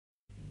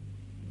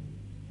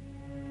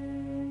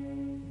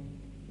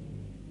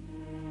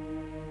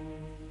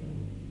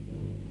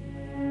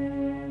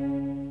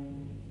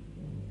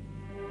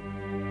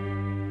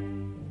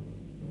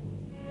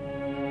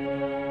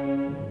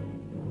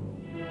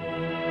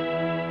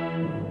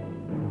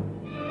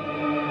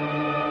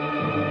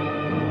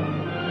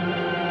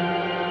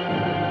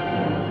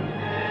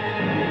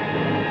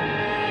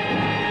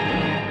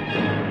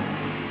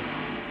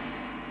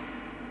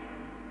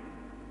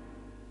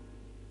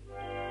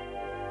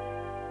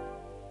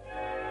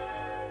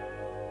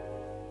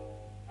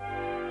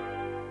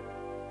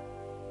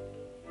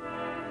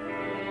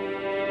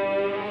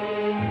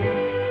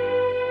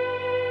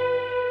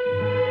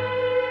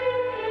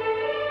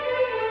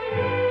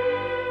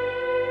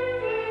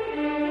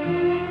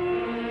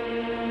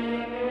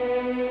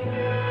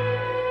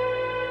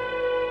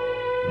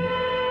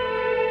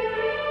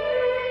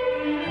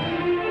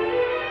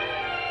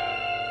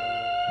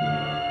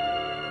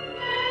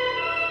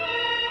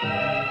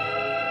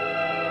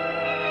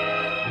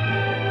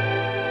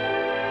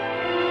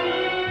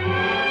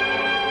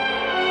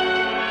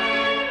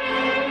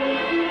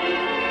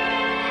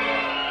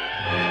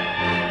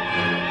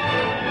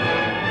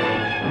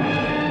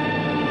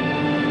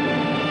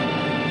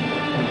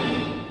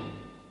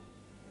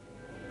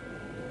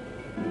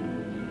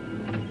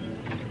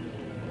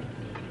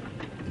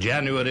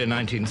January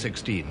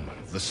 1916,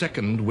 the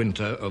second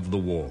winter of the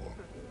war.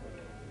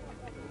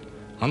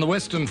 On the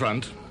Western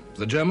Front,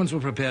 the Germans were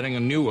preparing a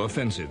new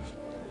offensive.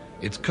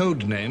 Its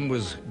code name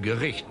was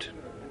Gericht,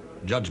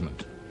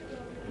 judgment.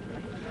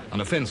 An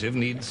offensive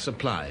needs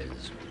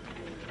supplies.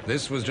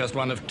 This was just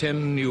one of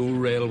 10 new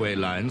railway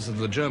lines that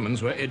the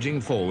Germans were edging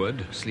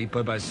forward,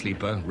 sleeper by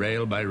sleeper,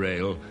 rail by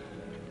rail,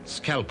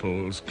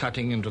 scalpels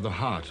cutting into the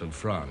heart of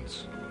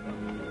France.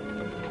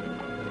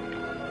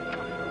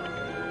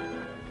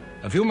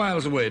 A few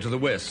miles away to the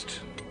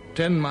west,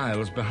 10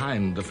 miles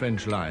behind the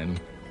French line,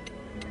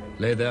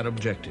 lay their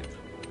objective,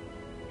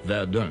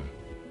 Verdun.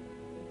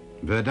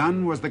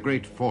 Verdun was the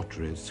great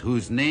fortress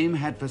whose name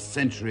had for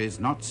centuries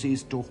not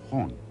ceased to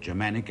haunt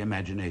Germanic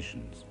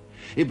imaginations.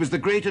 It was the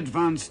great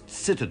advanced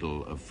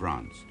citadel of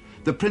France,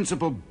 the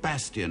principal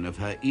bastion of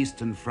her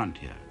eastern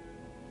frontier,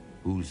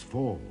 whose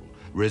fall,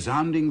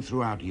 resounding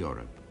throughout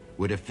Europe,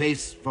 would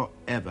efface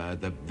forever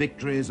the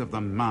victories of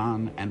the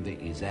Marne and the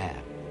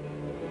Isère.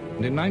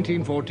 And in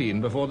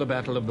 1914, before the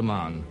Battle of the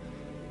Marne,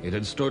 it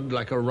had stood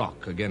like a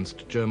rock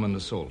against German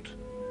assault.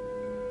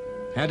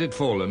 Had it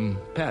fallen,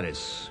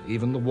 Paris,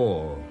 even the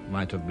war,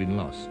 might have been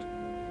lost.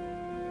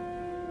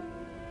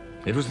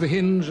 It was the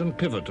hinge and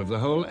pivot of the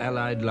whole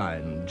Allied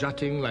line,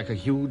 jutting like a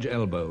huge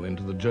elbow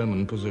into the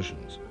German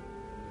positions.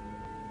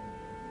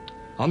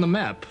 On the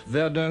map,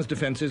 Verdun's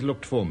defenses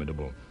looked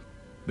formidable.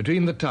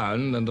 Between the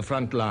town and the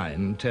front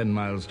line, 10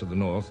 miles to the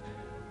north,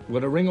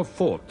 were a ring of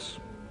forts,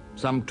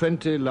 some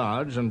 20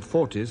 large and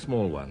 40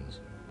 small ones.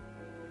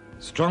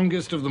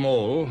 Strongest of them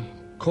all,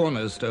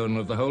 cornerstone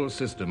of the whole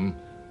system,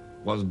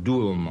 was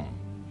Douaumont.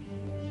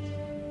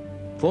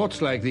 Forts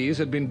like these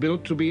had been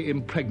built to be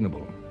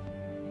impregnable.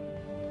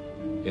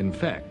 In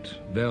fact,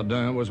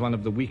 Verdun was one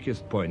of the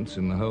weakest points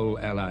in the whole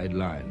Allied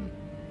line.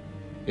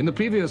 In the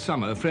previous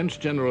summer, French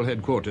General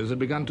Headquarters had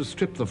begun to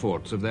strip the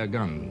forts of their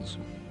guns.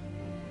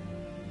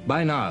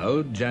 By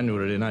now,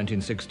 January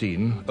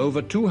 1916,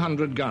 over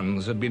 200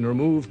 guns had been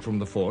removed from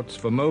the forts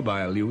for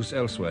mobile use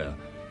elsewhere,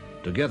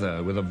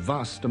 together with a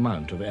vast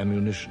amount of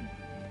ammunition.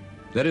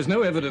 There is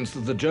no evidence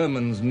that the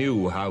Germans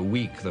knew how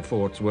weak the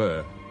forts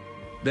were.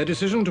 Their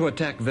decision to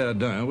attack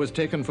Verdun was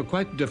taken for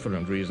quite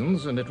different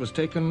reasons, and it was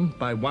taken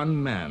by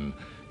one man,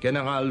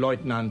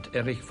 Generalleutnant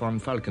Erich von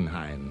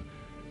Falkenhayn,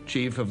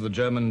 chief of the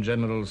German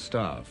General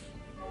Staff.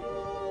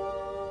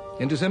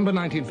 In December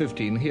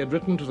 1915, he had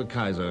written to the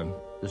Kaiser,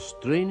 "The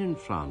strain in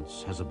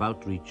France has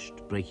about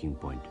reached breaking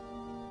point.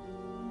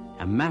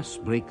 A mass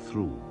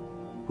breakthrough,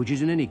 which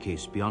is in any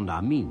case beyond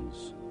our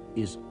means,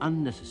 is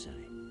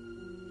unnecessary.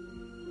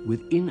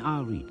 Within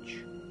our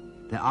reach,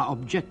 there are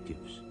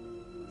objectives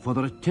for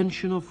the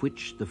attention of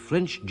which the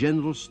French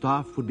General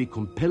Staff would be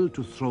compelled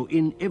to throw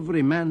in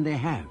every man they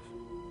have.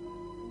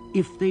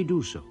 If they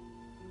do so,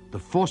 the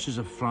forces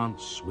of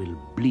France will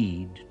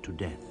bleed to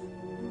death."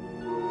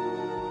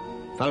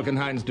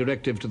 Falkenhayn's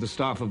directive to the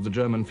staff of the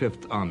German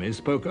Fifth Army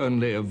spoke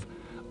only of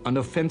an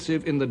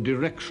offensive in the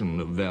direction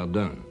of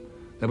Verdun.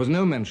 There was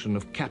no mention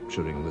of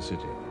capturing the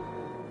city.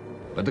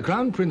 But the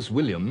Crown Prince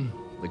William,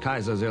 the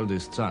Kaiser's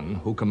eldest son,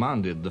 who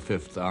commanded the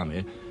Fifth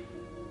Army,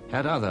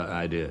 had other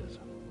ideas.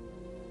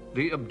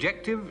 The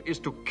objective is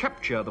to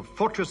capture the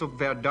fortress of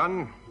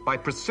Verdun by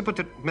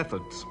precipitate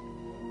methods.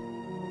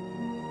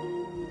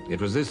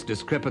 It was this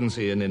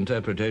discrepancy in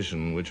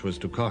interpretation which was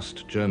to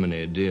cost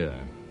Germany dear.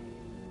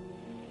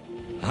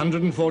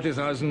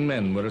 140,000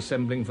 men were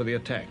assembling for the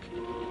attack.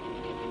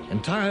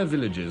 Entire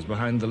villages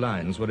behind the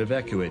lines were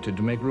evacuated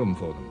to make room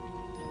for them.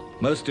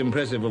 Most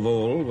impressive of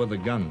all were the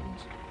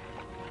guns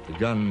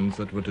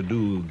that were to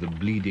do the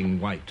bleeding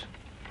white.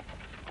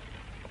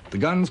 The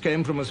guns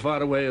came from as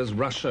far away as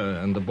Russia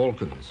and the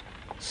Balkans.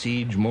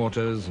 Siege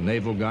mortars,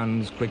 naval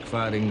guns,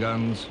 quick-firing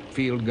guns,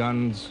 field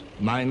guns,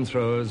 mine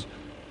throwers,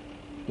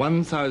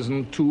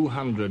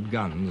 1,200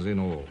 guns in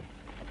all.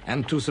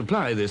 And to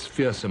supply this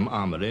fearsome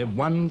armory,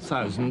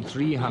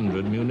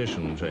 1,300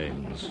 munition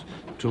trains,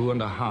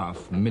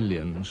 2.5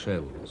 million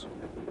shells.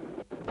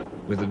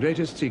 With the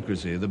greatest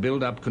secrecy, the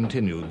build-up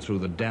continued through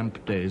the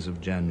damp days of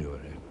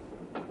January.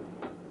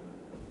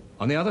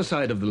 On the other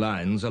side of the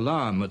lines,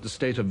 alarm at the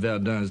state of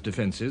Verdun's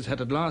defenses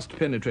had at last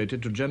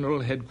penetrated to General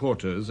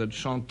Headquarters at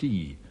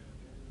Chantilly.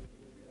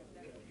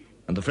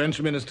 And the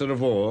French Minister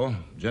of War,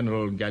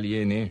 General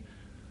Gallieni,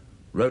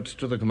 wrote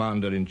to the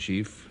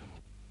Commander-in-Chief,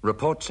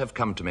 "Reports have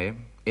come to me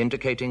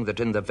indicating that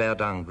in the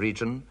Verdun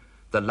region,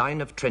 the line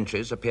of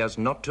trenches appears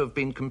not to have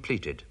been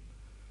completed.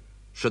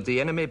 Should the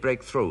enemy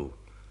break through,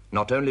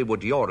 not only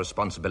would your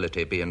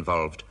responsibility be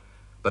involved,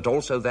 but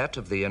also that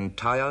of the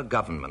entire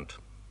government."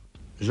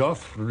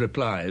 Joffre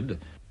replied,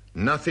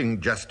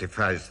 "Nothing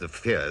justifies the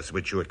fears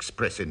which you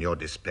express in your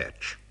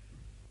dispatch."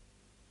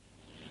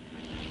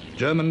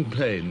 German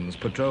planes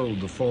patrolled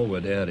the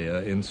forward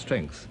area in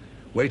strength,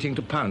 waiting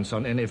to pounce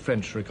on any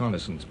French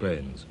reconnaissance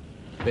planes.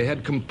 They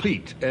had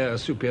complete air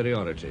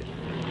superiority.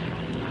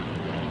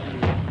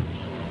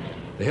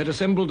 They had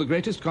assembled the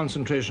greatest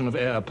concentration of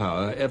air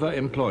power ever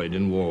employed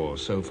in war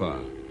so far.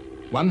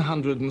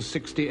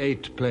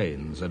 168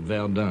 planes at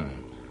Verdun,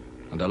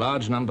 and a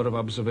large number of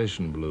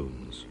observation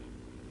balloons.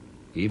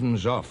 Even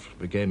Joffre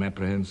became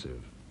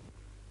apprehensive.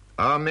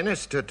 Our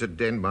minister to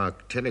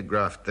Denmark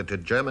telegraphed that a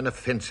German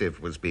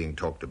offensive was being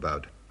talked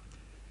about.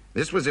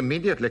 This was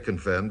immediately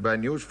confirmed by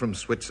news from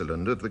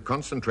Switzerland of the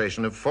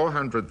concentration of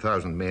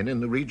 400,000 men in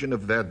the region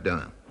of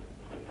Verdun.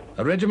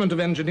 A regiment of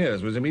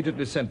engineers was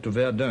immediately sent to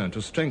Verdun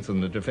to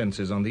strengthen the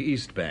defenses on the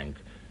east bank.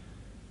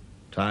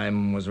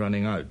 Time was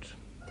running out.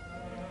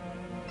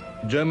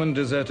 German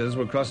deserters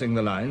were crossing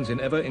the lines in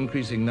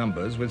ever-increasing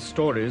numbers with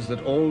stories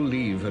that all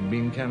leave had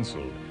been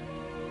cancelled,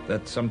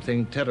 that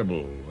something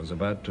terrible was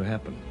about to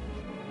happen.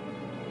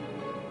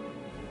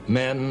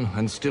 Men,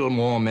 and still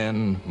more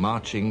men,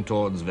 marching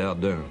towards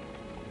Verdun.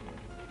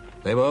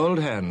 They were old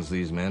hands,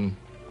 these men.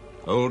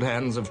 Old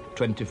hands of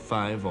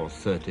 25 or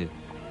 30,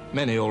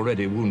 many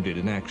already wounded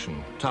in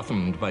action,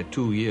 toughened by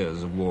 2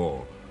 years of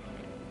war.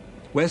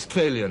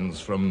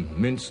 Westphalians from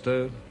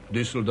Münster,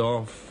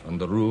 Düsseldorf, and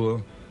the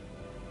Ruhr.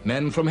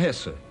 Men from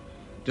Hesse,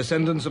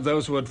 descendants of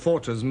those who had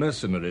fought as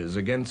mercenaries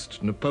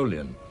against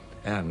Napoleon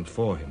and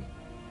for him.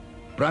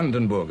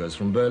 Brandenburgers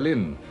from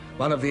Berlin,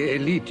 one of the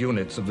elite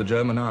units of the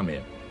German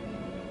army.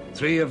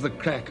 3 of the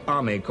crack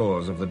army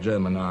corps of the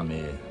German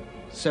army,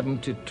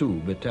 72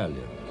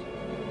 battalions.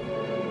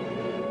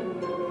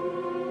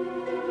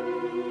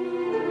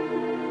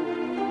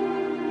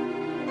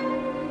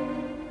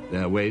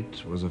 Their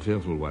wait was a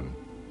fearful one.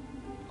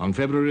 On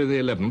February the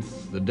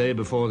 11th, the day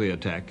before the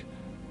attack,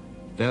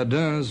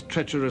 Verdun's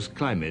treacherous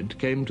climate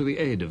came to the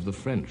aid of the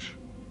French.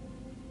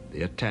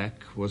 The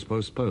attack was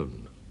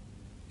postponed.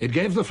 It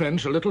gave the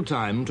French a little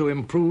time to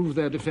improve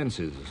their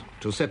defenses,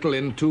 to settle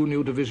in 2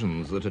 new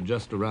divisions that had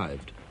just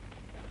arrived.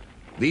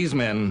 These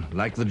men,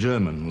 like the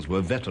Germans,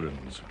 were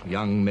veterans,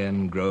 young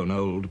men grown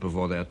old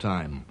before their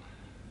time.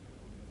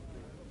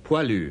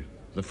 Poilus,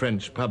 the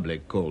French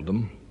public called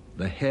them,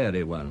 the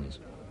hairy ones.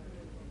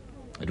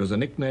 It was a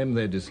nickname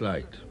they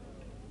disliked.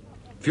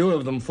 Few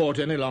of them fought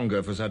any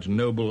longer for such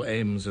noble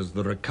aims as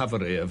the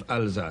recovery of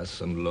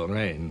Alsace and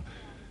Lorraine.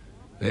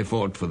 They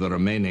fought for the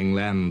remaining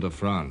land of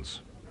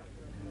France.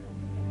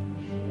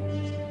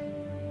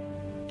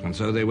 And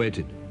so they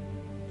waited.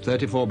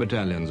 34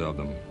 battalions of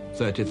them,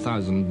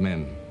 30,000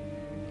 men.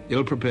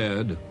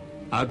 Ill-prepared,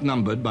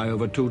 outnumbered by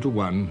over 2 to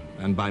 1,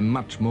 and by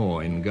much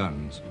more in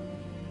guns.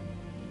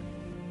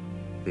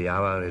 The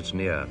hour is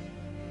near.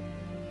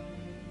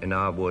 In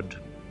our wood,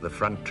 the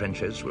front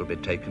trenches will be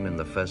taken in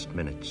the first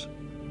minutes.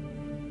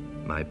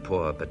 My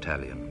poor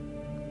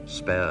battalion,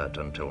 spared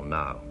until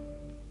now.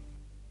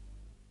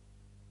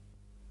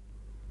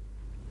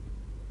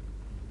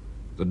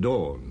 The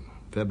dawn,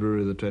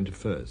 February the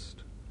 21st.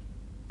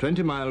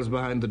 20 miles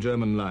behind the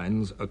German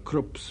lines, a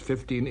Krupp's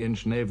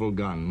 15-inch naval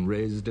gun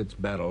raised its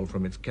barrel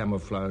from its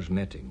camouflage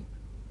netting.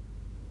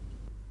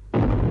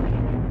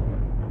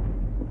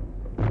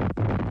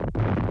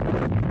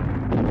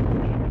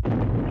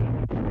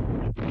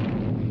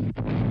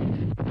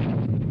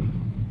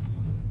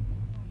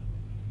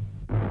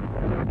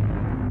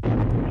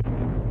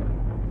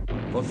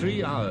 For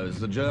 3 hours,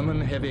 the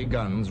German heavy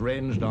guns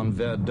ranged on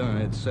Verdun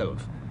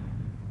itself.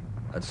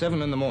 At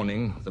 7 in the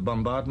morning, the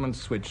bombardment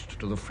switched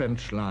to the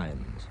French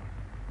lines.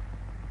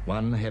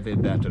 1 heavy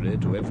battery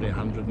to every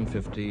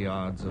 150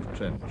 yards of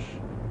trench,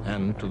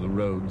 and to the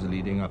roads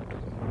leading up to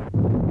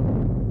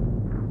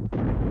them.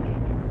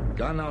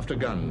 Gun after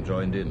gun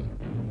joined in,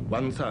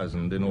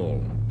 1,000 in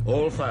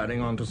all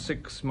firing onto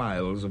 6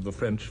 miles of the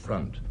French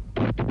front.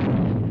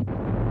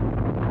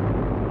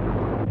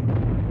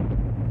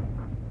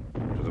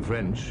 To the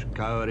French,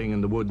 cowering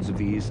in the woods of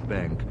the East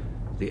Bank,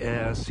 the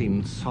air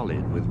seemed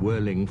solid with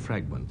whirling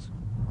fragments.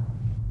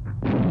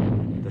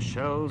 The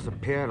shells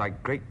appear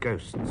like great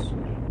ghosts,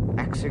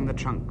 axing the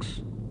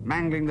trunks,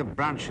 mangling the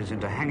branches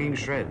into hanging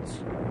shreds.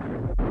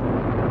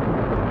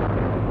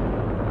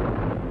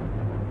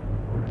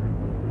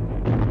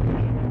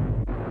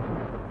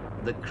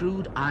 The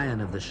crude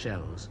iron of the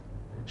shells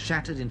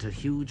shattered into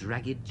huge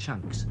ragged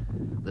chunks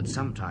that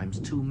sometimes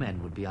 2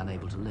 men would be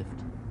unable to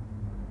lift.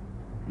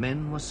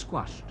 Men were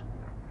squashed,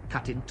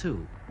 cut in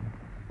 2,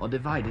 or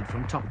divided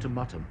from top to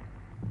bottom,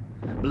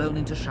 blown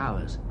into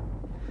showers,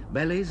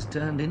 bellies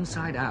turned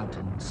inside out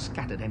and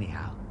scattered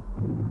anyhow,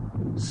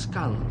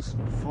 skulls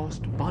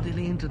forced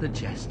bodily into the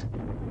chest,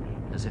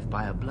 as if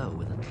by a blow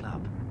with a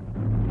club.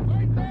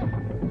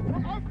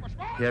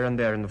 Here and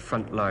there in the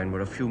front line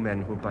were a few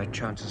men who by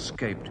chance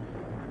escaped.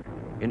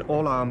 In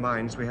all our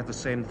minds we had the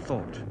same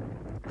thought,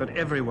 that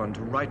everyone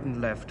to right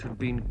and left had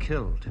been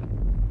killed.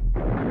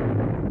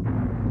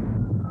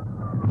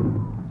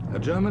 A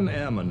German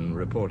airman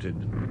reported,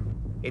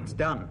 "It's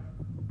done.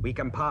 We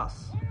can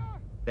pass.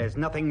 There's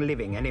nothing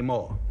living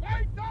anymore."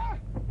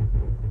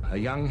 A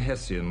young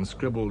Hessian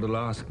scribbled a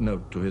last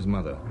note to his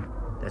mother.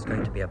 "There's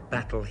going to be a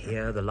battle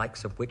here, the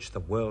likes of which the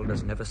world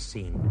has never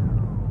seen."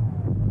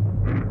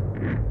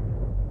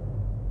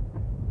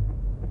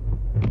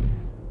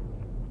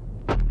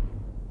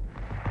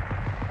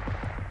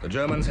 The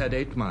Germans had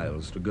 8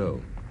 miles to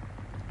go.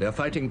 Their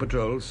fighting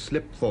patrols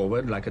slipped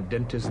forward like a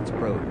dentist's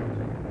probe.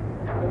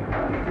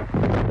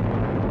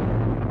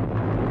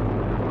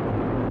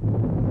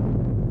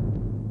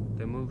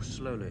 move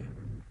slowly,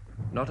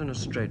 not in a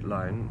straight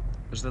line,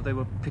 as though they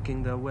were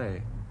picking their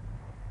way.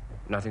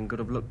 Nothing could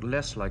have looked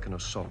less like an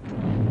assault.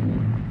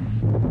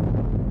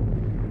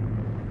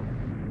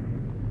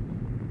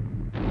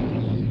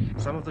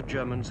 Some of the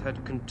Germans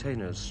had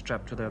containers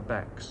strapped to their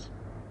backs.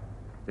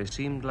 They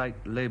seemed like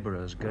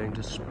laborers going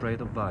to spray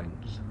the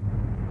vines.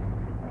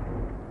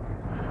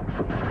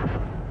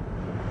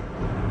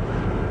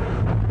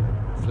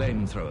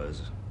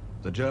 Flamethrowers.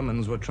 The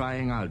Germans were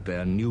trying out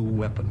their new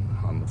weapon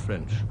on the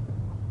French.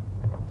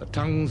 The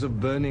tongues of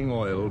burning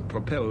oil,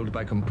 propelled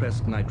by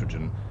compressed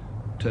nitrogen,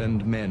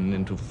 turned men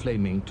into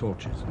flaming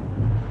torches.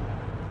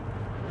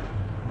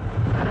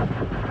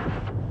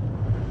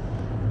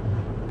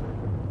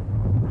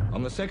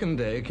 On the second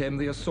day came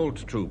the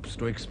assault troops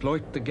to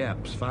exploit the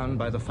gaps found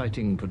by the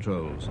fighting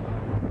patrols.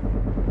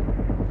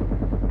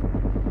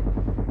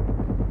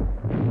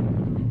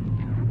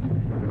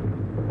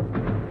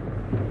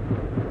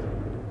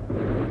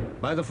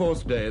 By the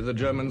fourth day, the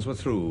Germans were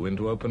through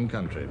into open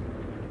country.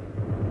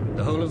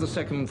 The whole of the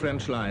second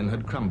French line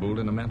had crumbled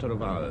in a matter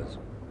of hours.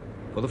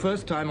 For the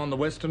first time on the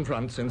Western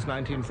Front since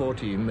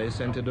 1914, they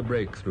scented a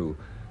breakthrough.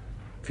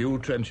 Few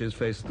trenches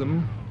faced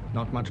them,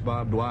 not much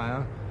barbed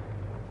wire,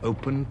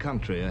 open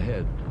country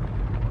ahead.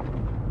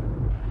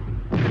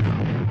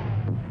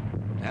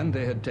 And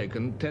they had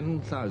taken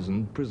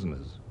 10,000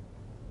 prisoners.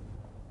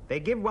 They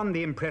give one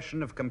the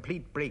impression of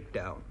complete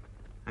breakdown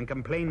and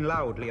complain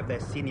loudly of their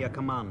senior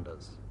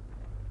commanders.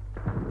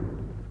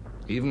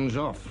 Even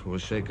Joffre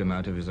was shaken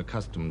out of his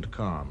accustomed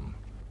calm.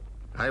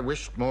 I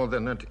wished more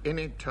than at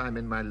any time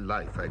in my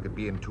life I could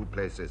be in two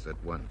places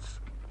at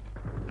once.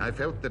 I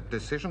felt that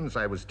decisions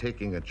I was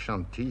taking at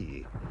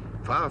Chantilly,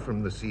 far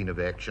from the scene of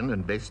action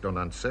and based on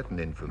uncertain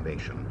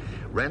information,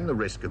 ran the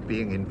risk of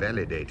being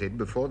invalidated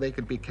before they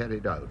could be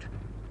carried out.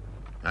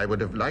 I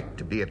would have liked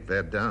to be at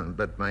Verdun,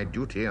 but my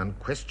duty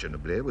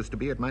unquestionably was to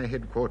be at my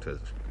headquarters.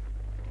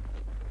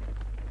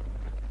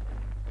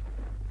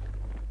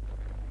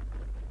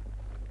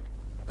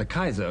 The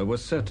Kaiser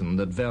was certain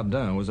that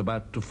Verdun was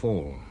about to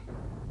fall.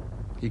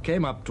 He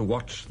came up to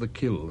watch the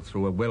kill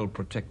through a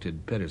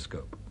well-protected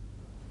periscope.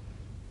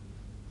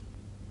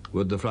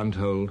 Would the front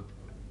hold?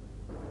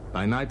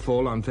 By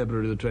nightfall on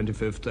February the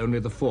 25th, only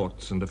the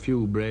forts and a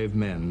few brave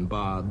men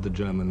barred the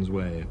Germans'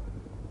 way.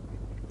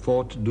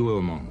 Fort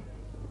Douaumont,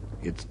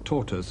 its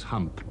tortoise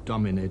hump,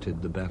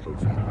 dominated the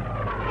battlefield.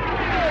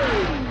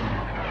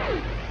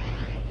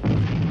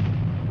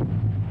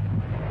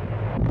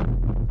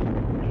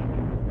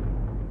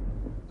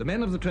 The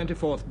men of the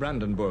 24th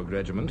Brandenburg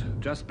Regiment,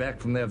 just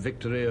back from their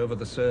victory over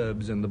the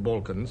Serbs in the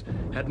Balkans,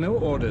 had no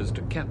orders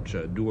to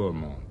capture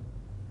Douaumont.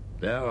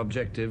 Their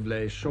objective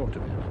lay short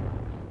of it.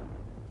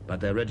 But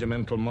their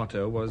regimental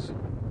motto was,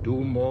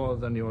 "Do more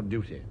than your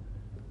duty."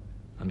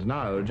 And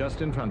now,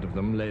 just in front of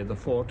them, lay the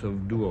fort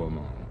of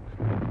Douaumont.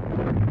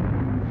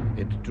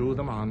 It drew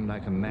them on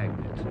like a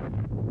magnet.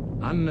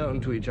 Unknown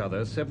to each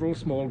other, several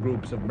small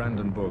groups of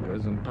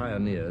Brandenburgers and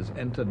pioneers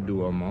entered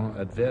Douaumont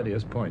at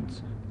various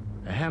points.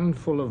 A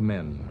handful of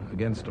men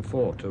against a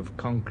fort of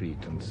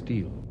concrete and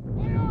steel.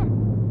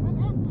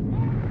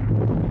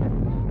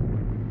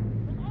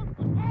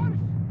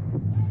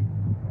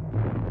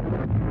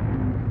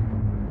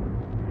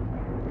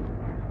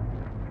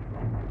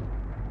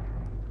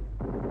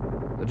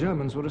 The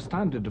Germans were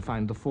astounded to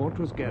find the fort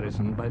was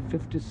garrisoned by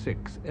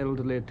 56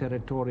 elderly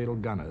territorial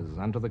gunners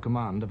under the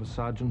command of a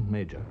sergeant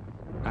major.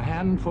 A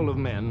handful of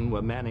men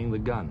were manning the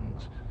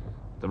guns.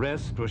 The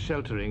rest were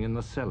sheltering in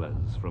the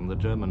cellars from the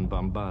German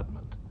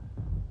bombardment.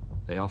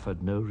 They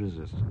offered no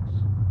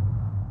resistance.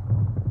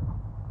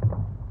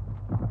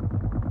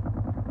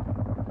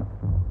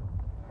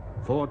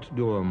 Fort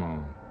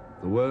Douaumont,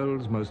 the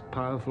world's most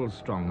powerful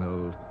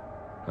stronghold,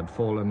 had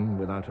fallen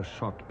without a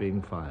shot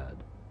being fired.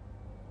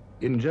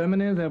 In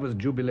Germany, there was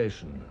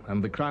jubilation,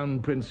 and the Crown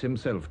Prince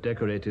himself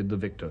decorated the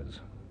victors,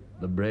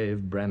 the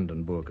brave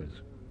Brandenburgers.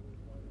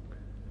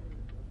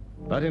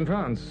 But in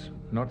France,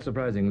 not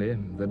surprisingly,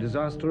 the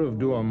disaster of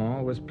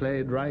Douaumont was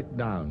played right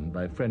down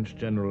by French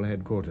General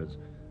Headquarters.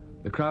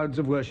 The crowds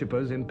of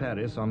worshippers in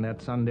Paris on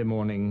that Sunday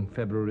morning,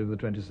 February the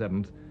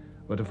 27th,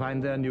 were to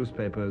find their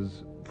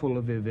newspapers full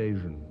of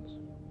evasions.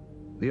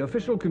 The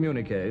official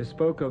communiqué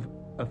spoke of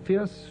a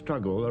fierce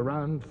struggle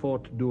around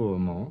Fort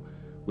Douaumont,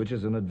 which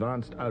is an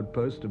advanced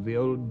outpost of the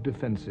old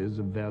defenses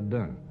of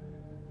Verdun.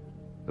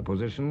 The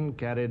position,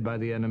 carried by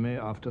the enemy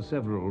after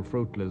several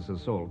fruitless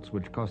assaults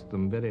which cost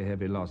them very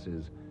heavy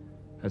losses,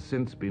 has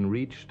since been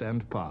reached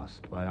and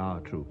passed by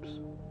our troops.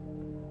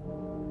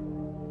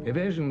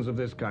 Evasions of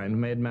this kind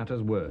made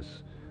matters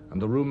worse,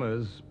 and the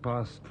rumors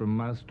passed from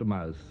mouth to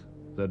mouth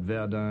that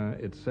Verdun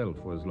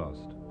itself was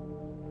lost.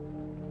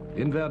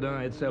 In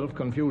Verdun itself,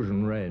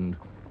 confusion reigned.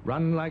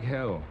 Run like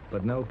hell,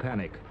 but no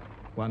panic,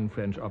 one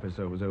French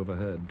officer was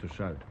overheard to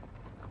shout.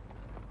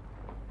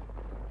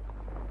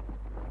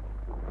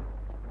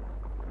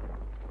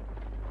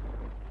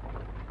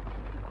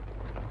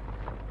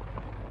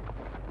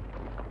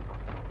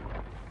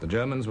 The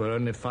Germans were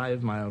only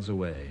 5 miles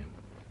away.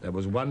 There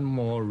was one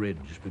more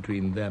ridge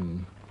between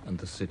them and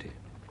the city.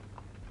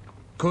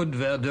 Could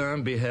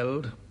Verdun be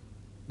held?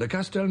 De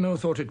Castelnau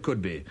thought it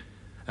could be,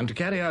 and to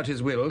carry out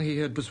his will, he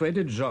had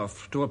persuaded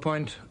Joffre to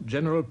appoint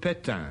General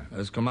Pétain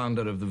as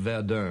commander of the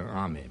Verdun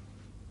army.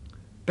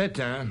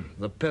 Pétain,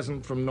 the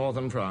peasant from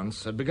northern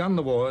France, had begun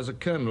the war as a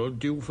colonel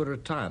due for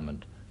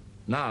retirement.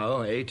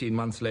 Now, 18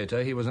 months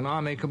later, he was an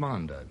army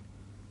commander.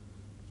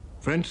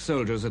 French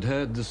soldiers had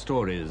heard the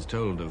stories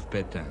told of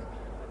Pétain.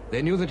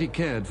 They knew that he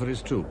cared for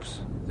his troops.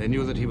 They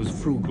knew that he was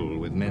frugal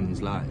with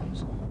men's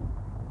lives.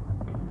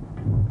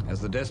 As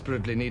the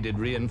desperately needed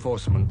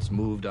reinforcements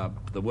moved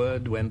up, the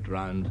word went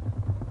round,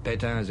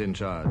 Pétain is in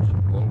charge.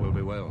 All will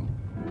be well.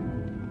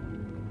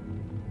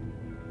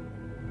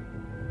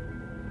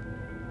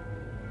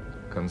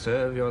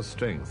 Conserve your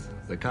strength.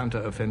 The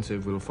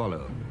counter-offensive will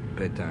follow,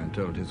 Pétain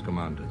told his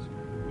commanders.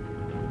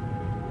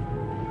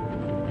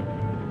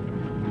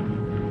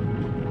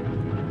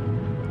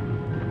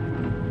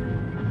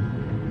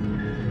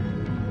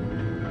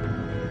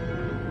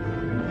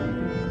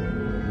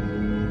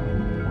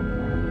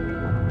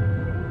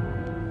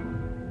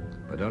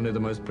 But only the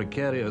most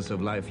precarious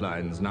of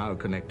lifelines now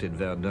connected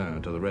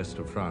Verdun to the rest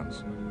of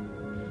France.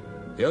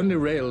 The only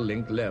rail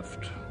link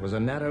left was a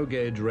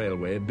narrow-gauge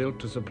railway built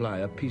to supply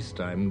a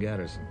peacetime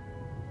garrison.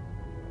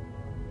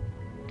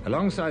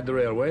 Alongside the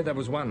railway, there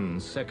was one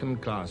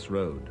second-class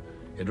road.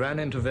 It ran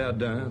into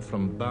Verdun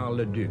from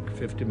Bar-le-Duc,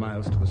 50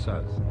 miles to the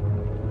south.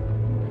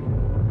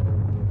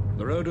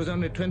 The road was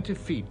only 20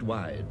 feet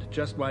wide,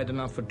 just wide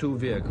enough for 2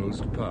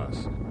 vehicles to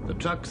pass. The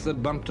trucks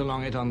that bumped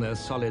along it on their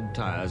solid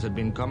tires had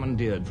been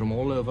commandeered from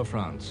all over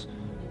France,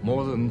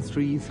 more than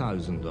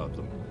 3,000 of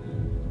them.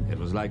 It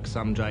was like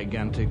some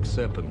gigantic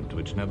serpent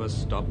which never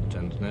stopped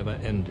and never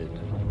ended,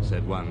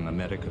 said one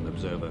American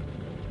observer.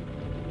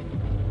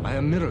 By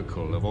a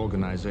miracle of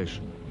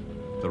organization,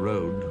 the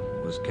road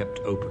was kept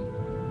open.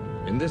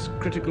 In this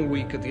critical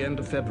week at the end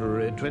of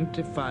February,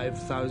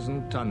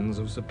 25,000 tons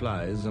of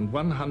supplies and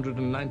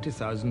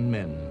 190,000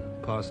 men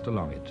passed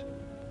along it.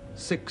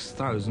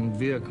 6,000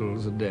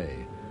 vehicles a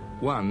day,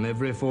 one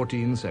every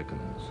 14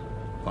 seconds,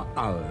 for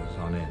hours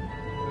on end.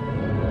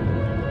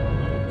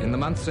 In the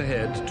months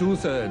ahead,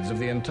 2/3 of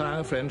the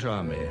entire French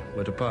army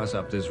were to pass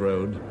up this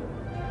road,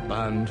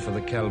 bound for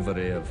the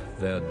Calvary of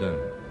Verdun.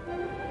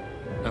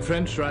 A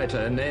French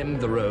writer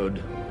named the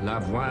road La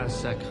Voie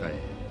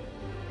Sacrée,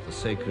 the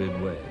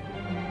sacred way.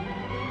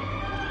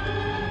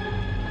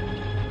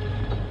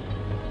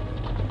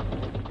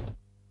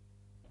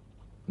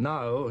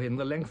 Now, in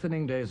the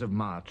lengthening days of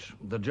March,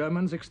 the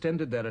Germans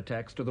extended their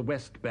attacks to the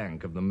west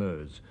bank of the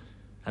Meuse,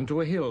 and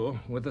to a hill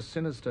with the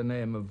sinister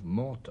name of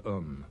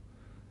Mort-Homme,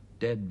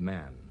 dead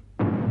man.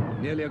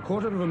 Nearly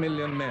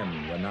 250,000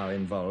 men were now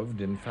involved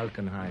in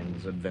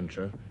Falkenhayn's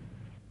adventure.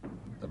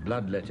 The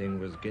bloodletting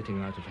was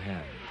getting out of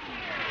hand.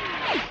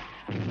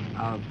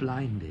 Our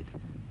blinded,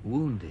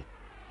 wounded,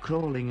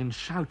 crawling and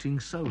shouting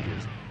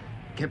soldiers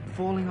kept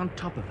falling on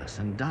top of us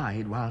and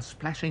died while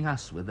splashing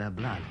us with their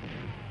blood.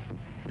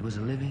 It was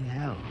a living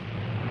hell.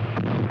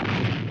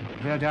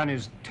 Verdun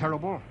is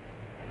terrible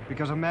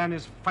because a man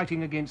is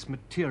fighting against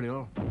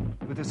material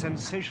with the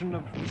sensation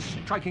of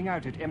striking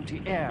out at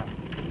empty air.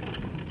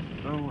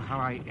 Oh, how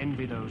I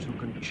envy those who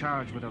can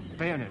charge with a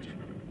bayonet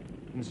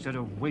instead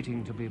of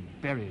waiting to be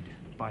buried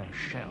by a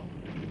shell.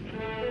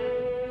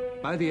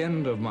 By the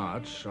end of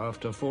March,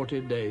 after 40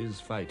 days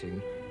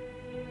fighting,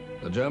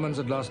 the Germans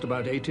had lost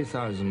about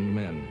 80,000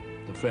 men,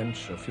 the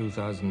French a few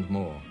thousand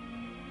more.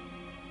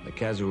 The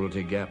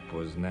casualty gap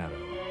was narrow.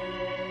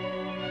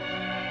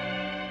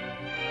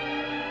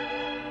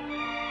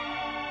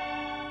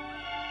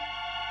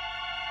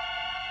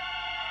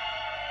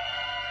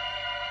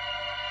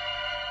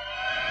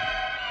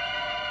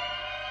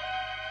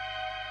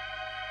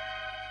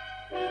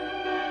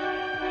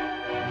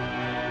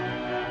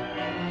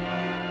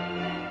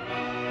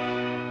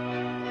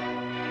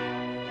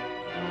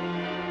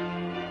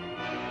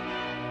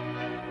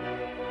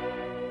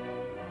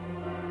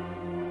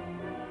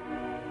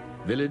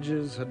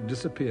 Villages had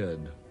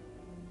disappeared.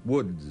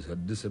 Woods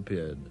had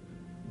disappeared.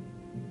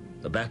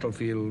 The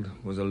battlefield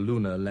was a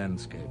lunar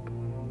landscape.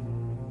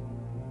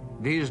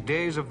 These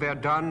days of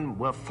Verdun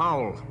were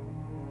foul.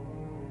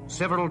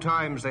 Several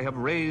times they have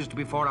raised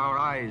before our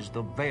eyes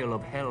the veil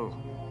of hell.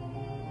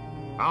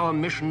 Our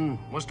mission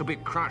was to be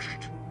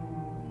crushed.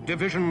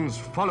 Divisions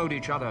followed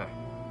each other.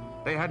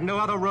 They had no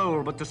other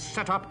role but to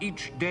set up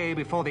each day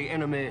before the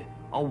enemy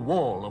a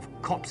wall of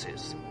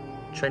corpses.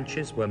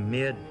 Trenches were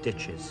mere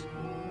ditches.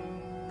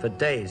 For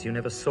days you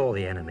never saw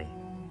the enemy,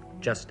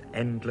 just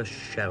endless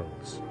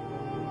shells.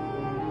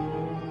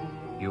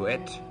 You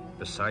ate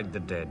beside the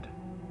dead.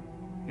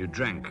 You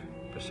drank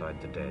beside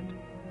the dead.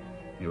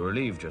 You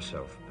relieved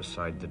yourself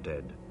beside the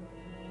dead.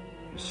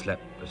 You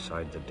slept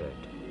beside the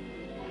dead.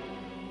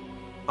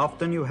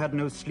 Often you had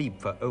no sleep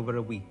for over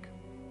a week.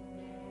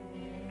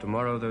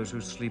 Tomorrow those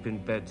who sleep in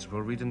beds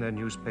will read in their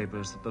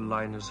newspapers that the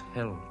line is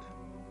held.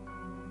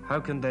 How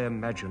can they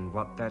imagine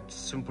what that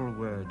simple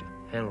word,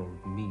 hell,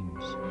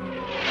 means?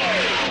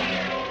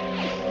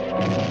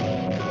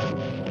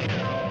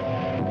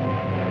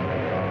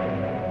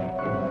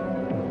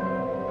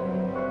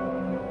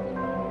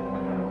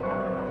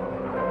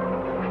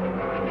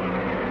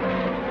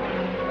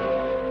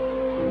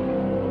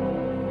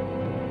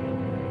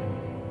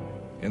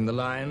 In the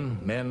line,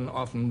 men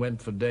often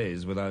went for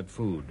days without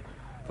food,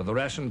 for the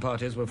ration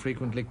parties were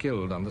frequently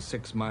killed on the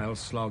 6-mile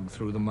slog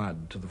through the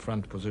mud to the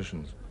front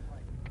positions.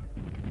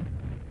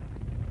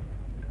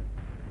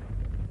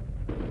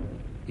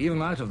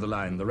 Even out of the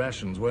line, the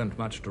rations weren't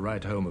much to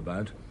write home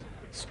about.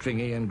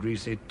 Stringy and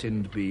greasy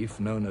tinned beef,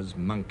 known as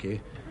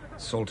monkey,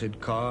 salted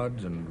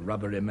cod and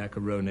rubbery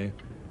macaroni.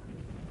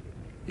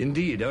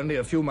 Indeed, only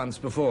a few months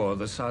before,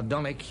 the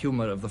sardonic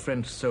humor of the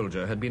French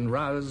soldier had been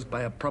roused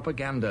by a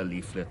propaganda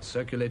leaflet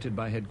circulated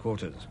by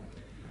headquarters.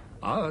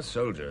 Our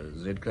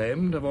soldiers, it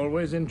claimed, have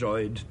always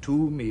enjoyed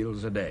 2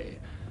 meals a day.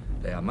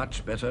 They are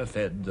much better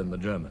fed than the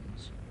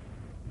Germans.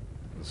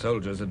 The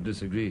soldiers had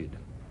disagreed.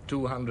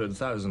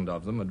 200,000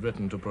 of them had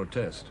written to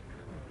protest.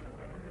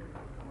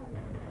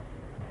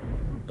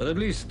 But at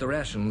least the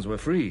rations were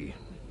free,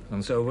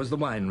 and so was the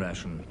wine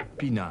ration,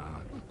 pinard,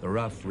 the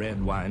rough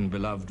red wine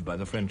beloved by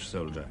the French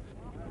soldier.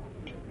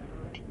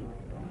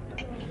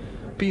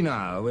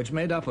 Pinard, which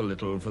made up a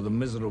little for the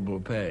miserable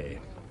pay,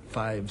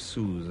 5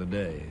 sous a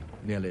day,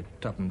 nearly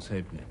 2.5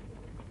 halfpenny.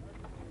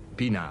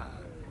 Pinard,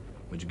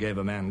 which gave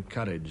a man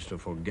courage to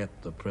forget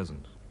the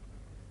present.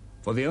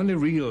 For the only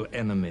real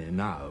enemy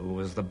now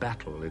was the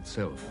battle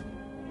itself.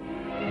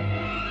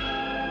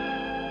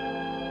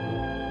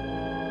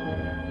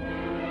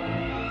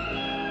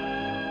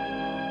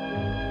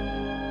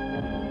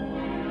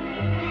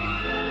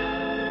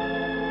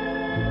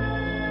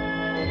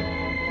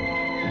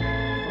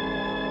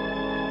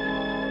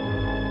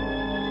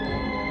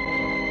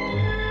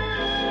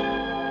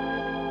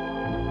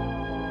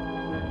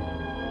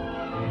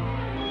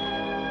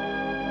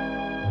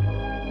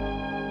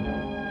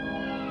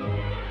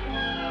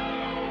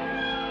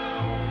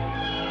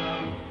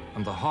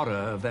 And the horror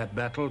of that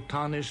battle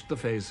tarnished the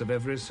face of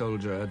every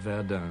soldier at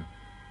Verdun,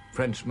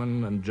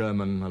 Frenchman and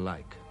German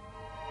alike.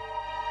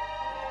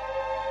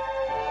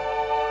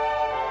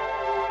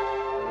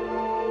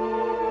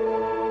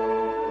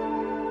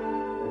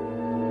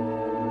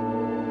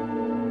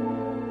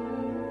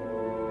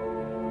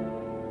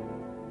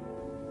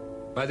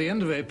 By the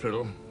end of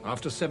April,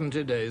 after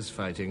 70 days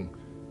fighting,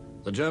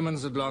 the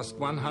Germans had lost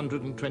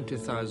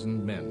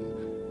 120,000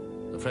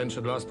 men. The French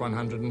had lost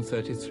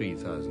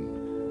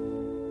 133,000.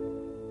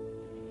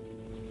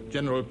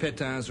 General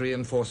Pétain's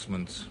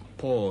reinforcements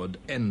poured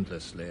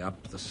endlessly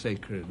up the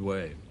sacred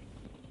way.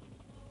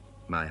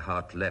 My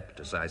heart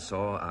leapt as I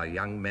saw our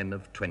young men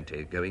of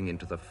 20 going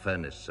into the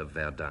furnace of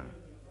Verdun.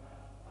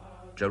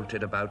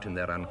 Jolted about in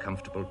their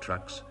uncomfortable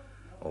trucks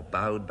or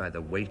bowed by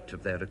the weight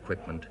of their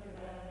equipment,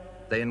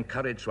 they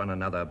encouraged one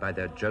another by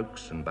their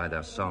jokes and by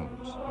their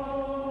songs.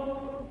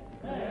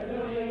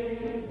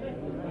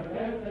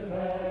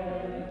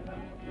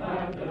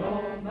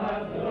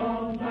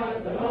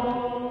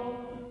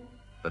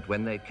 But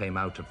when they came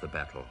out of the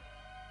battle,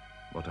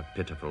 what a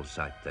pitiful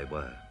sight they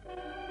were.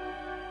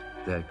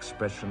 Their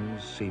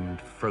expressions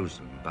seemed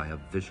frozen by a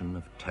vision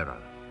of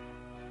terror.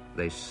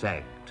 They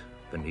sagged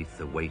beneath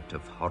the weight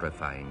of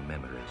horrifying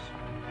memories.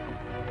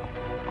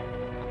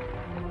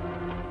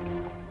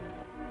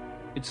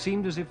 It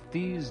seemed as if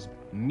these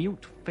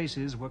mute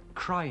faces were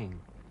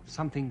crying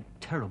something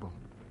terrible.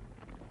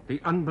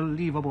 The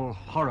unbelievable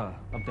horror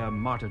of their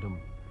martyrdom.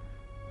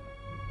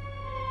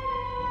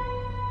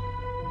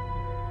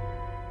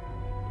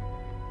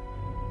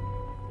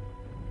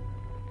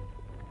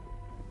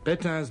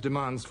 Pétain's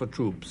demands for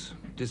troops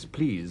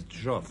displeased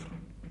Joffre.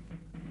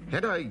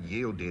 Had I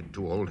yielded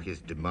to all his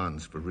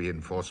demands for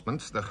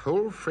reinforcements, the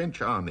whole French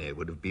army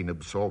would have been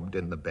absorbed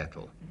in the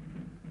battle.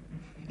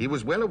 He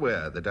was well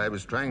aware that I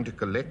was trying to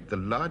collect the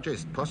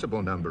largest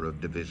possible number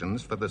of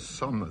divisions for the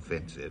Somme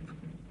offensive.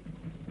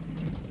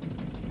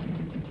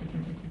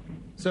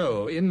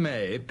 So, in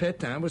May,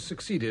 Pétain was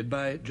succeeded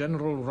by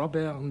General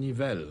Robert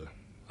Nivelle,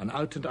 an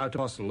out-and-out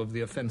apostle of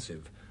the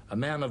offensive, a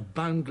man of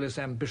boundless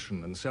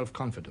ambition and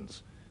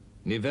self-confidence.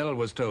 Nivelle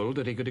was told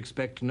that he could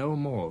expect no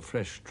more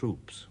fresh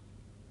troops.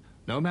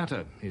 No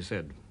matter, he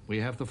said,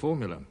 we have the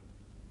formula.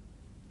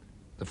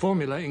 The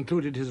formula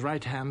included his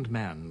right-hand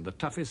man, the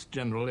toughest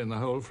general in the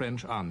whole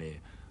French army,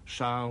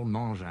 Charles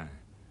Mangin.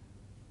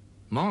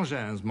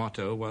 Mangin's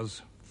motto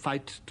was,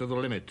 fight to the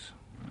limit.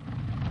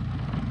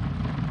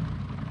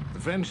 The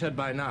French had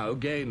by now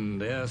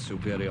gained air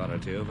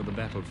superiority over the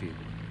battlefield.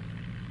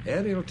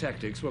 Aerial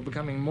tactics were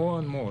becoming more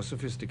and more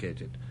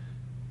sophisticated.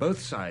 Both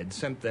sides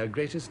sent their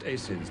greatest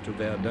aces to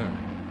Verdun.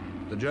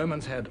 The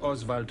Germans had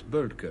Oswald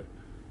Bölke,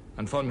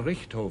 and von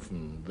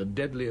Richthofen, the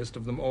deadliest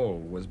of them all,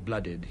 was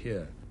blooded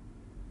here.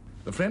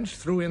 The French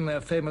threw in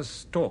their famous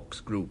Storks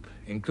group,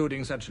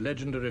 including such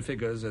legendary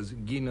figures as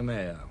Guy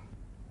Nemer,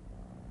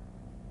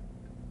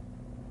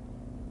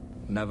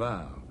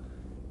 Navarre.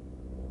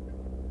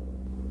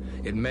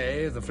 In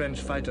May, the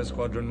French fighter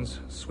squadrons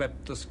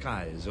swept the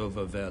skies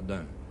over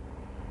Verdun.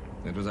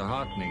 It was a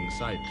heartening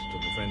sight to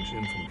the French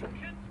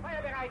infantry.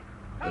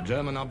 The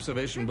German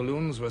observation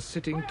balloons were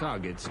sitting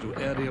targets to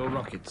aerial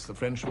rockets the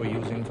French were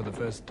using for the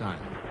first time.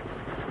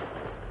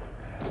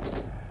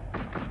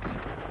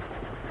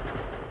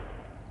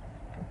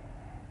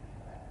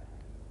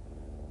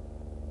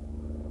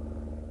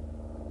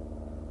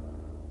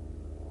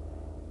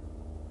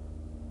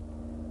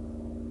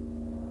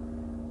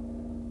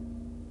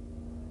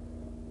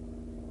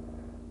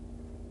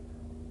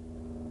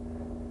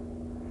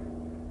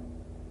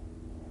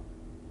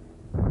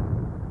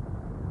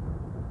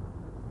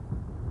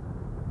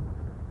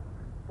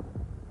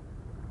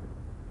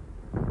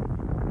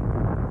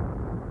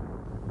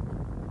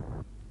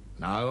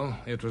 Now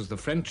it was the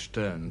French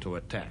turn to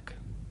attack.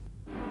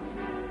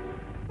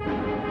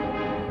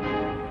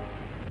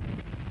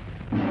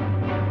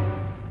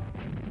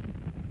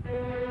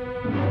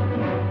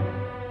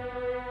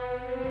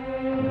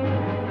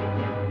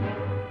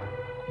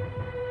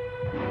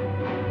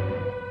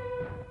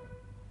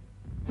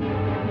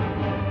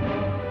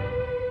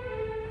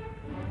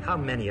 How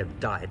many have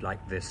died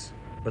like this,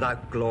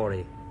 without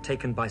glory,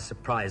 taken by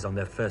surprise on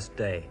their first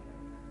day?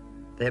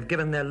 They have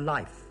given their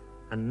life,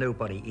 and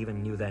nobody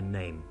even knew their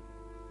name.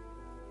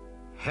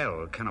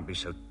 Hell cannot be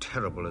so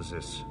terrible as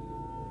this.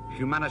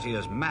 Humanity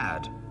is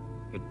mad.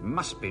 It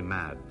must be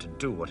mad to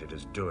do what it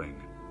is doing.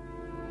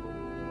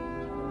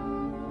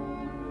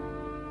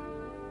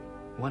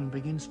 One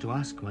begins to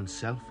ask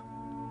oneself,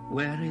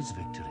 where is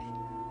victory?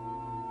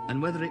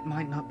 And whether it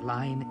might not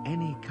lie in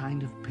any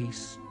kind of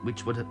peace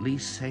which would at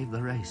least save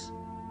the race.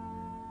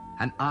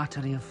 An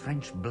artery of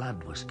French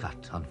blood was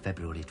cut on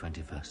February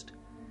 21st,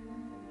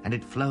 and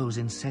it flows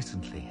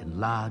incessantly in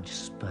large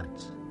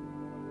spurts.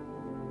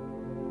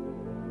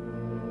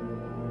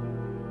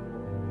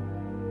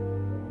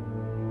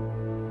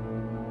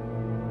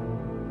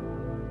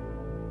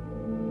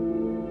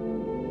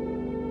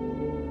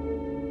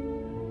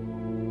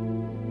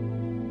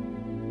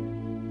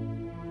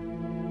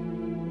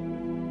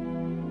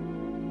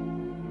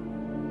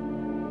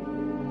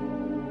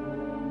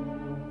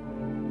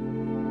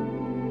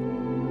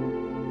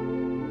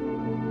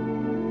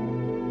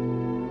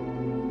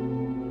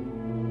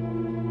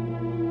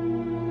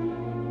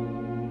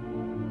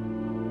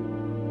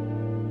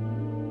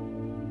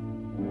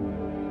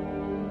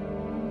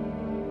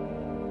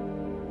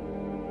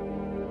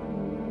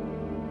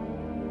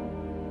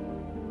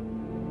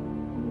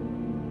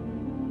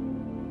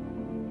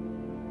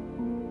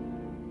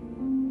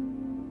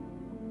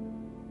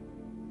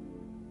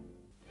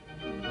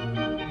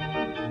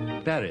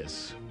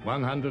 Paris,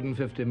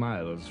 150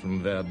 miles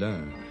from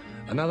Verdun.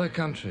 Another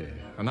country,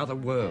 another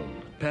world.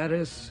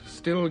 Paris,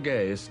 still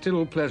gay,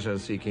 still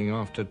pleasure-seeking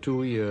after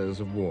 2 years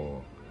of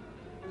war.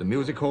 The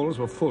music halls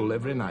were full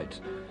every night.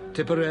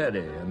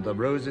 Tipperary and the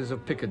Roses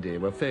of Picardy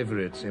were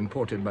favorites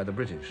imported by the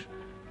British.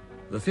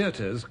 The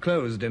theaters,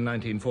 closed in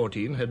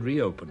 1914, had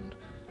reopened.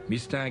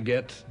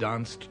 Mistinguett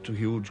danced to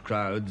huge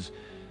crowds.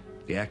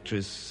 The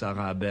actress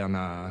Sarah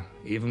Bernard,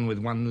 even with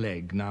one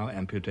leg now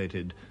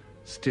amputated,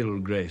 still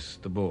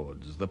graced the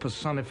boards, the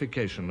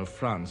personification of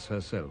France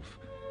herself,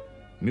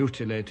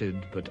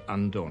 mutilated but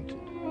undaunted.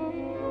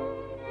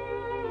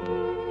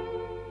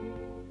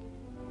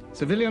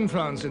 Civilian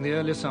France in the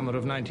early summer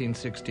of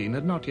 1916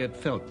 had not yet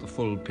felt the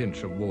full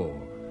pinch of war.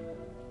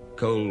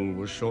 Coal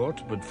was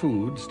short, but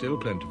food still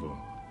plentiful.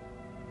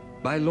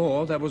 By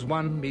law, there was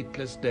one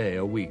meatless day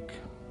a week,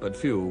 but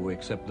few,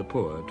 except the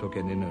poor, took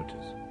any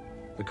notice.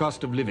 The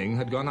cost of living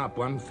had gone up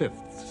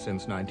 1/5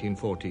 since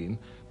 1914,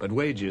 but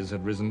wages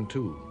had risen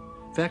too.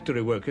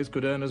 Factory workers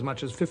could earn as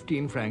much as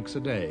 15 francs a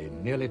day,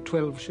 nearly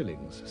 12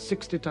 shillings,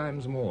 60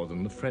 times more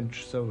than the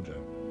French soldier.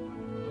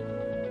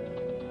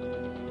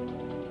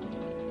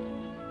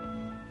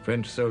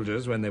 French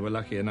soldiers, when they were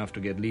lucky enough to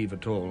get leave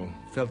at all,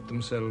 felt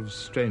themselves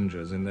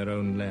strangers in their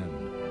own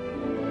land.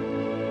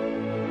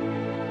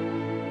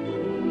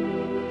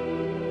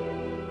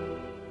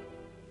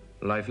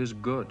 Life is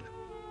good.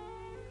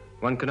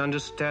 One can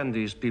understand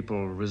these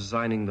people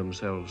resigning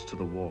themselves to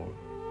the war.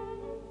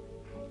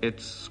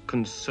 It's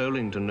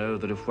consoling to know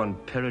that if one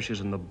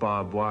perishes in the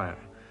barbed wire,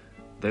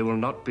 they will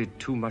not be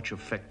too much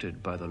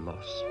affected by the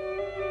loss.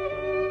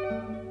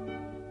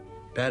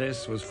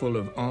 Paris was full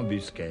of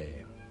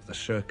embusqués, the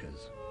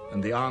shirkers,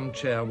 and the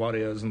armchair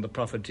warriors and the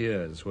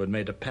profiteers who had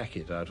made a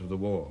packet out of the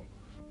war.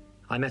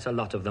 I met a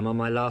lot of them on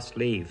my last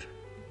leave,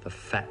 the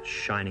fat,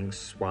 shining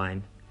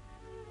swine.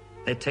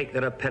 They take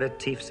their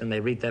aperitifs and they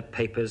read their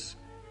papers.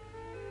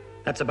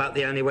 That's about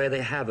the only way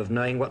they have of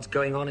knowing what's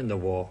going on in the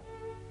war.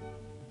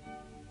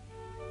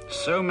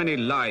 So many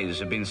lies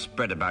have been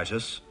spread about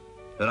us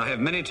that I have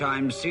many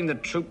times seen the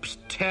troops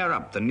tear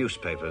up the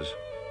newspapers.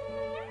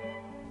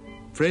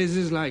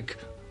 Phrases like,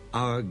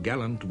 "our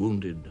gallant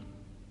wounded,"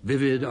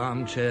 vivid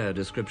armchair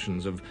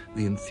descriptions of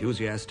the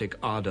enthusiastic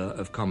ardor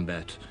of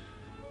combat.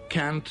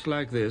 Cant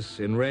like this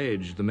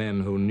enraged the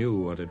men who knew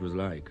what it was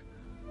like.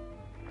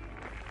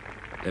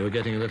 They were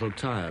getting a little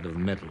tired of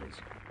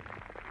medals.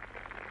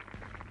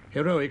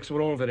 Heroics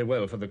were all very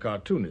well for the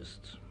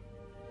cartoonists.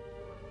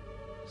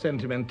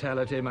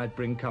 Sentimentality might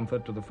bring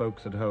comfort to the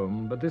folks at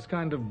home, but this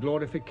kind of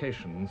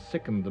glorification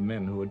sickened the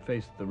men who had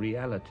faced the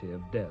reality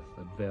of death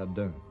at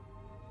Verdun.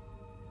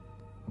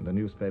 And the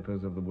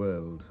newspapers of the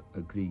world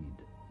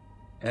agreed.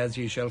 "As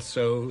ye shall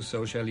sow,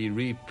 so shall ye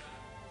reap,"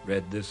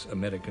 read this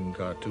American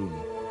cartoon.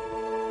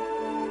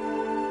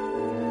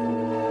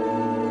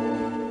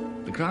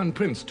 The Crown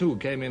Prince, too,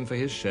 came in for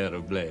his share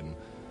of blame.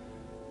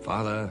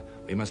 "Father,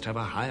 we must have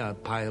a higher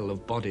pile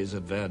of bodies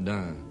at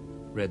Verdun,"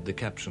 read the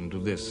caption to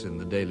this in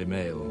the Daily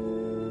Mail.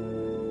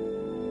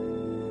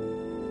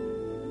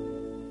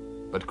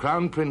 But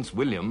Crown Prince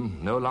William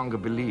no longer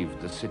believed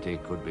the city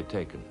could be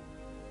taken.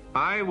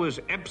 I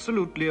was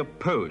absolutely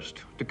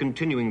opposed to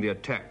continuing the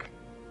attack.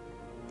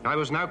 I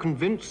was now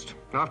convinced,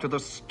 after the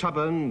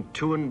stubborn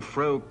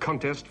to-and-fro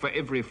contest for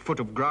every foot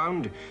of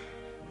ground,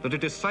 that a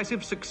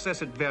decisive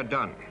success at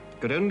Verdun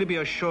could only be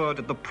assured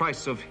at the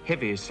price of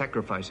heavy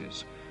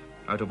sacrifices,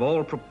 out of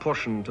all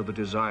proportion to the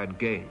desired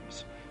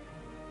gains.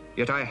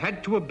 Yet I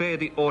had to obey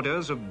the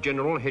orders of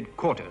General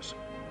Headquarters.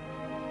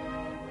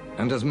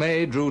 And as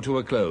May drew to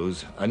a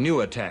close, a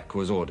new attack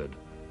was ordered.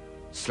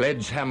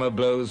 Sledgehammer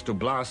blows to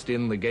blast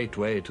in the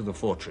gateway to the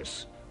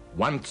fortress,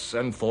 once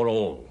and for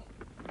all.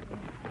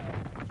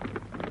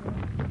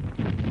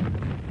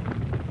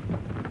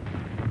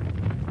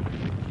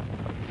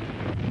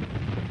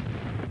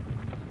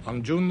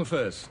 On June the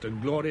 1st, a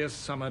glorious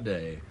summer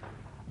day,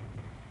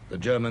 the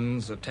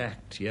Germans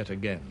attacked yet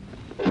again.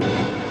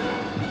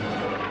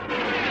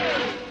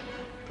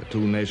 The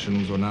two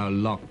nations were now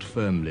locked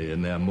firmly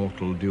in their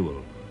mortal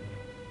duel.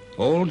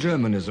 All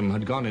Germanism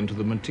had gone into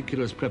the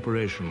meticulous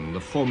preparation, the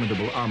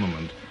formidable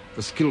armament,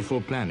 the skillful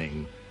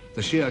planning,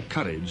 the sheer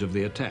courage of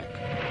the attack.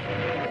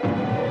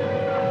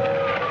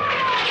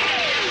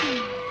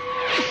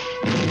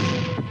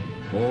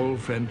 All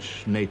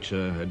French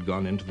nature had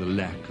gone into the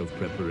lack of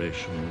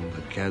preparation,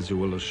 the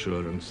casual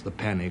assurance, the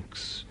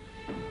panics,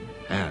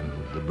 and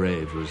the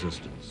brave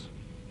resistance.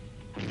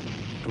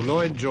 To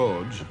Lloyd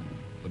George,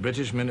 the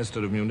British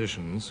Minister of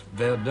Munitions,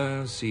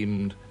 Verdun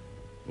seemed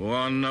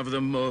one of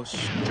the most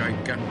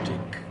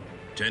gigantic,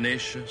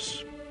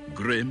 tenacious,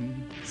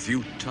 grim,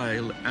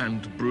 futile,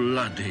 and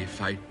bloody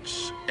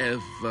fights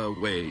ever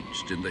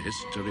waged in the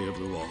history of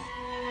the war.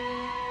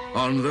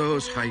 On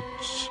those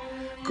heights,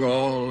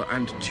 Gaul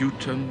and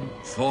Teuton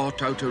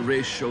fought out a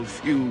racial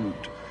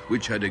feud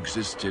which had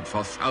existed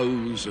for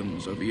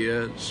thousands of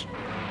years.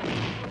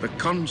 The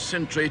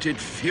concentrated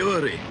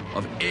fury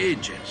of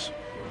ages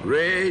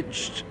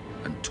raged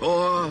and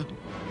tore,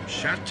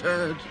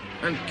 shattered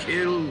and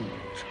killed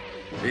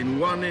in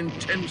one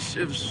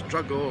intensive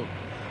struggle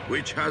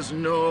which has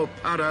no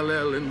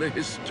parallel in the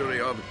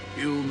history of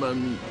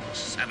human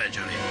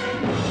savagery.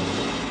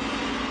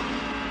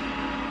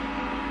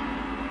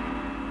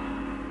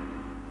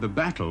 The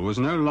battle was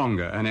no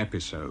longer an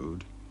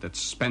episode that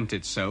spent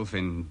itself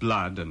in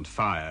blood and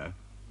fire.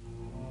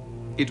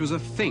 It was a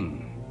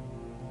thing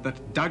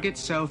that dug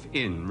itself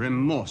in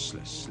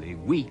remorselessly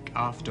week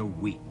after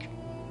week.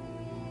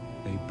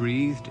 They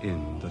breathed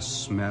in the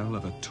smell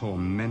of a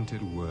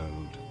tormented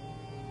world.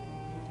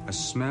 A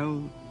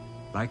smell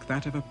like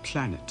that of a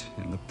planet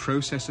in the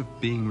process of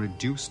being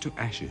reduced to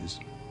ashes.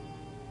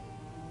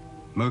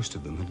 Most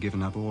of them had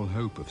given up all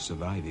hope of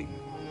surviving.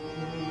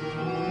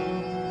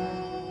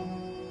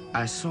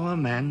 I saw a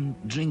man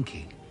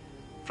drinking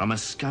from a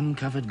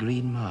scum-covered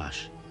green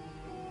marsh,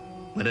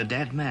 where a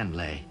dead man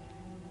lay,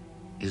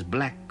 his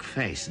black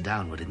face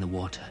downward in the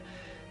water,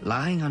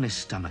 lying on his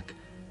stomach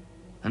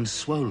and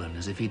swollen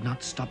as if he'd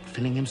not stopped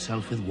filling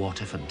himself with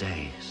water for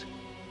days.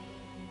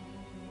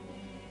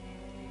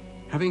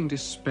 Having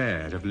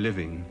despaired of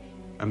living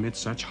amid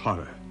such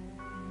horror,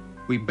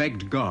 we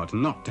begged God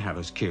not to have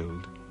us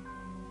killed.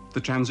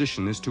 The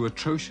transition is too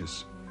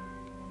atrocious,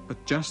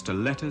 but just to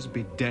let us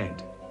be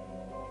dead.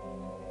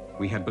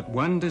 We had but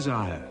one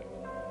desire,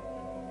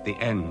 the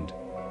end.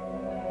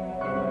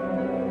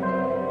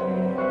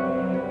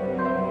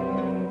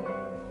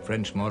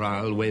 French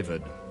morale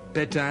wavered.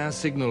 Pétain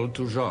signaled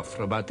to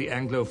Joffre about the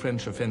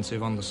Anglo-French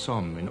offensive on the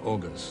Somme in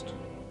August.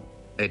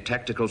 A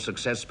tactical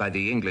success by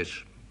the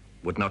English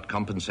would not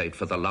compensate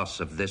for the loss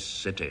of this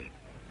city.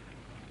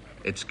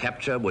 Its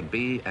capture would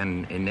be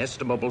an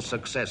inestimable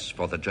success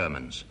for the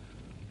Germans.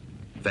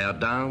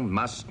 Verdun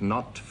must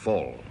not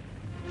fall.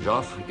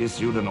 Joffre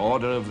issued an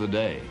order of the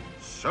day.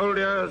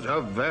 Soldiers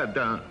of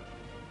Verdun,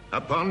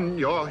 upon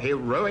your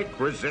heroic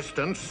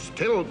resistance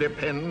still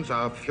depends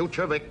our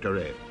future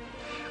victory.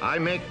 I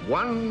make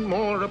one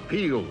more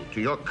appeal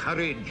to your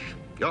courage,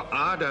 your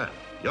ardor,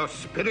 your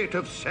spirit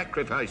of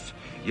sacrifice,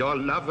 your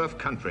love of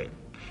country.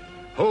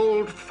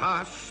 Hold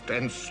fast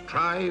and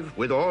strive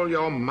with all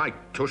your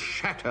might to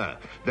shatter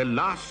the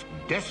last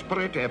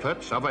desperate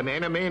efforts of an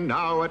enemy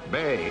now at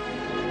bay.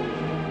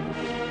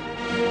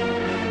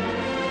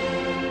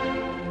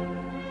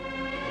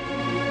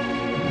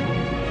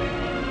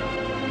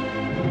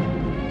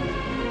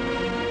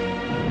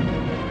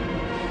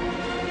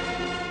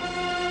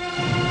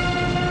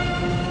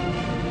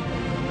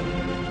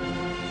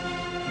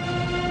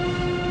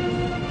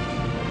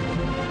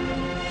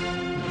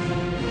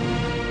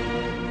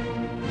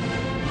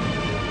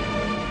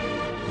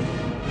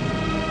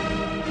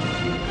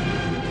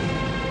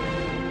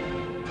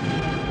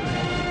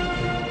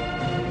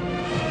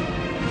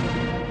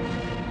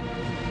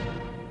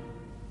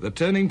 The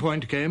turning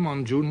point came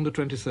on June the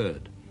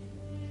 23rd.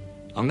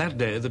 On that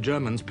day, the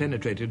Germans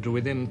penetrated to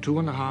within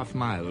 2.5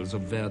 miles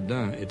of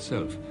Verdun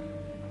itself.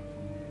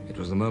 It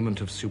was the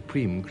moment of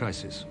supreme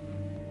crisis.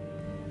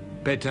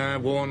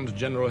 Pétain warned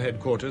General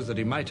Headquarters that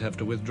he might have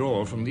to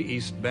withdraw from the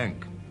East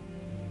Bank.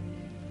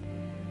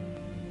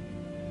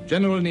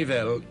 General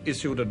Nivelle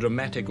issued a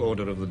dramatic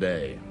order of the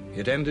day.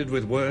 It ended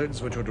with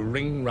words which were to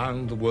ring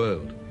round the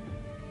world.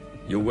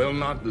 "You will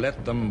not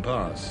let them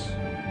pass."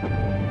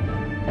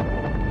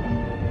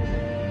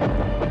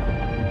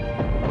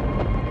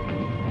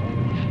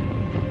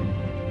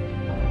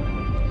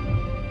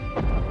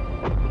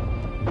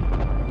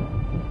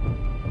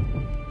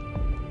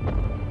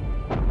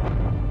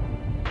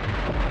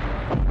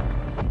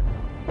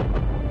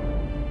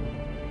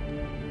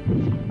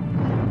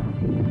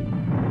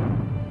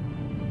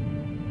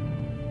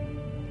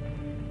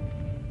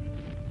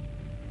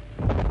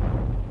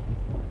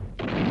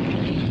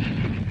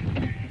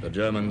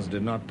 Germans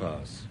did not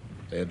pass.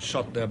 They had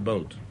shot their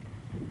bolt.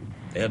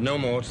 They had no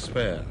more to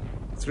spare.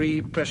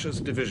 3 precious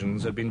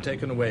divisions had been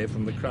taken away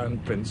from the Crown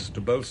Prince to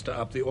bolster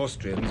up the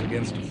Austrians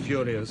against a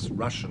furious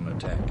Russian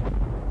attack.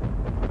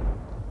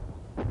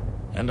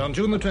 And on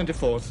June the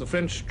 24th, the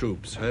French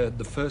troops heard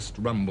the first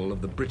rumble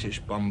of the British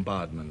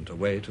bombardment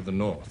away to the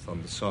north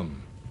on the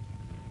Somme.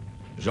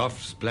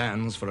 Joffre's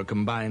plans for a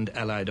combined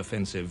Allied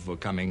offensive were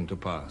coming to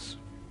pass.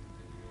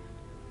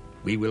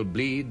 "We will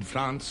bleed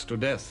France to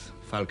death,"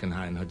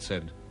 Falkenhayn had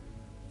said.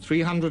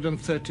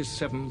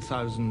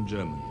 337,000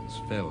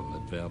 Germans fell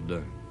at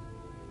Verdun.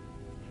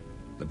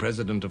 The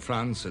President of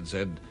France had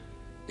said,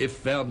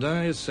 "If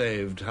Verdun is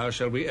saved, how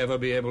shall we ever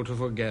be able to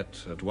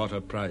forget at what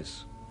a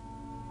price?"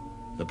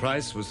 The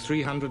price was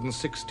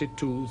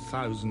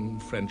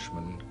 362,000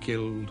 Frenchmen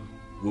killed,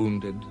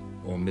 wounded,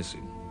 or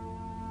missing.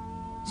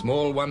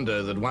 Small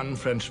wonder that one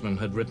Frenchman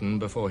had written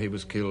before he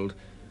was killed,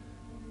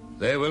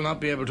 "They will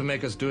not be able to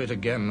make us do it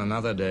again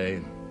another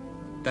day.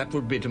 That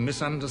would be to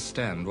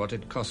misunderstand what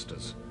it cost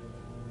us.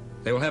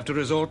 They will have to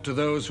resort to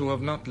those who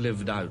have not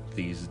lived out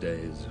these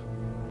days."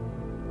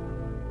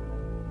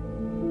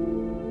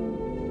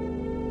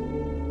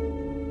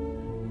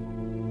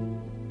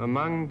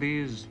 Among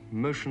these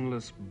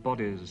motionless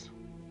bodies,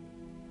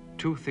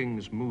 2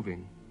 things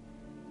moving.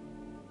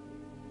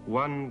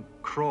 One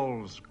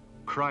crawls,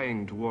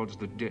 crying towards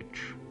the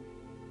ditch.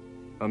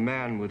 A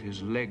man with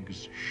his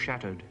legs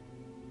shattered,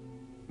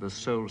 the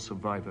sole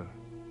survivor.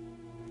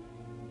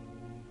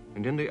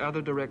 And in the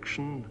other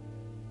direction,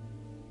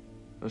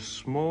 a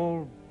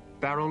small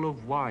barrel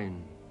of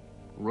wine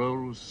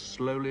rolls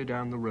slowly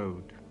down the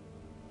road,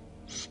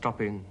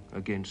 stopping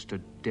against a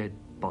dead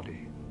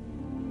body.